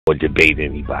or debate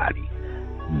anybody.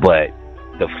 But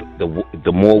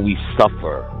the more we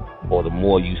suffer, or the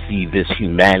more you see this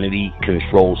humanity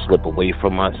control slip away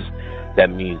from us, that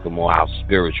means the more our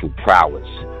spiritual prowess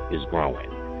is growing.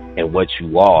 And what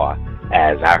you are,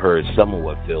 as I heard some of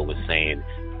what Phil was saying,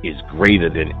 is greater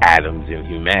than atoms in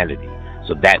humanity.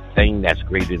 So that thing that's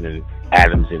greater than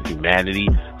atoms in humanity,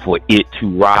 for it to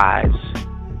rise,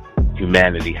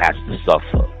 humanity has to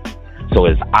suffer. So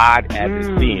as odd as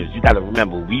it seems, you got to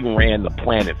remember, we ran the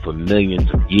planet for millions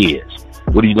of years.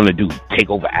 What are you going to do? Take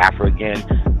over Africa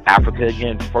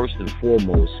again? First and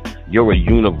foremost, you're a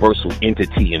universal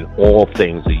entity and all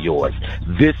things are yours.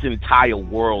 This entire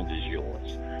world is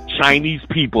yours. Chinese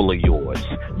people are yours.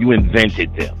 You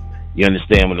invented them. You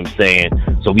understand what I'm saying?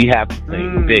 So we have to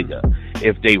think bigger.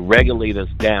 If they regulate us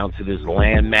down to this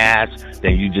landmass,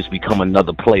 then you just become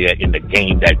another player in the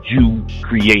game that you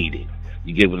created.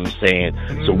 You get what I'm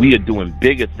saying? So we are doing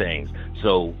bigger things.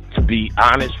 So to be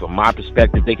honest, from my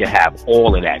perspective, they can have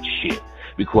all of that shit,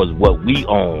 because what we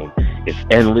own is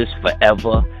endless,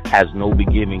 forever, has no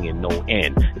beginning and no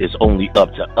end. It's only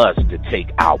up to us to take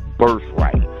our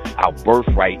birthright. Our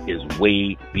birthright is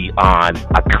way beyond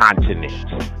a continent.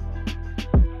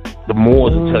 The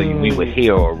Moors will tell you we were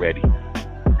here already.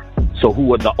 So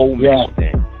who are the Omens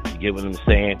then? You get what I'm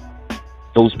saying?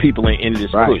 Those people in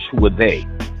Indus Kush, who are they?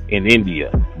 In India,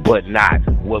 but not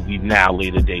what we now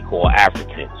later day call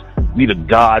Africans. We the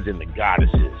gods and the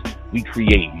goddesses. We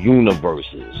create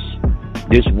universes.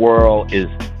 This world is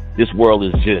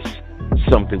just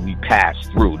something we pass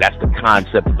through. That's the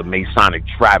concept of the Masonic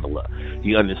traveler.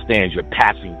 You understand? You're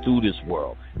passing through this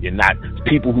world. You're not.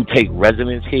 People who take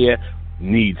residence here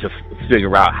need to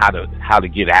figure out how to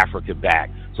get Africa back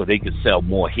so they can sell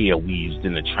more hair weaves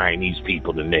than the Chinese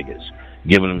people, the niggas. You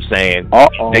get what I'm saying?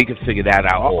 They can figure that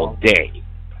out all day.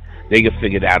 They can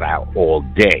figure that out all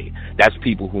day. That's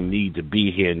people who need to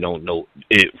be here and don't know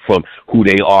it from who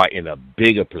they are in a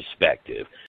bigger perspective.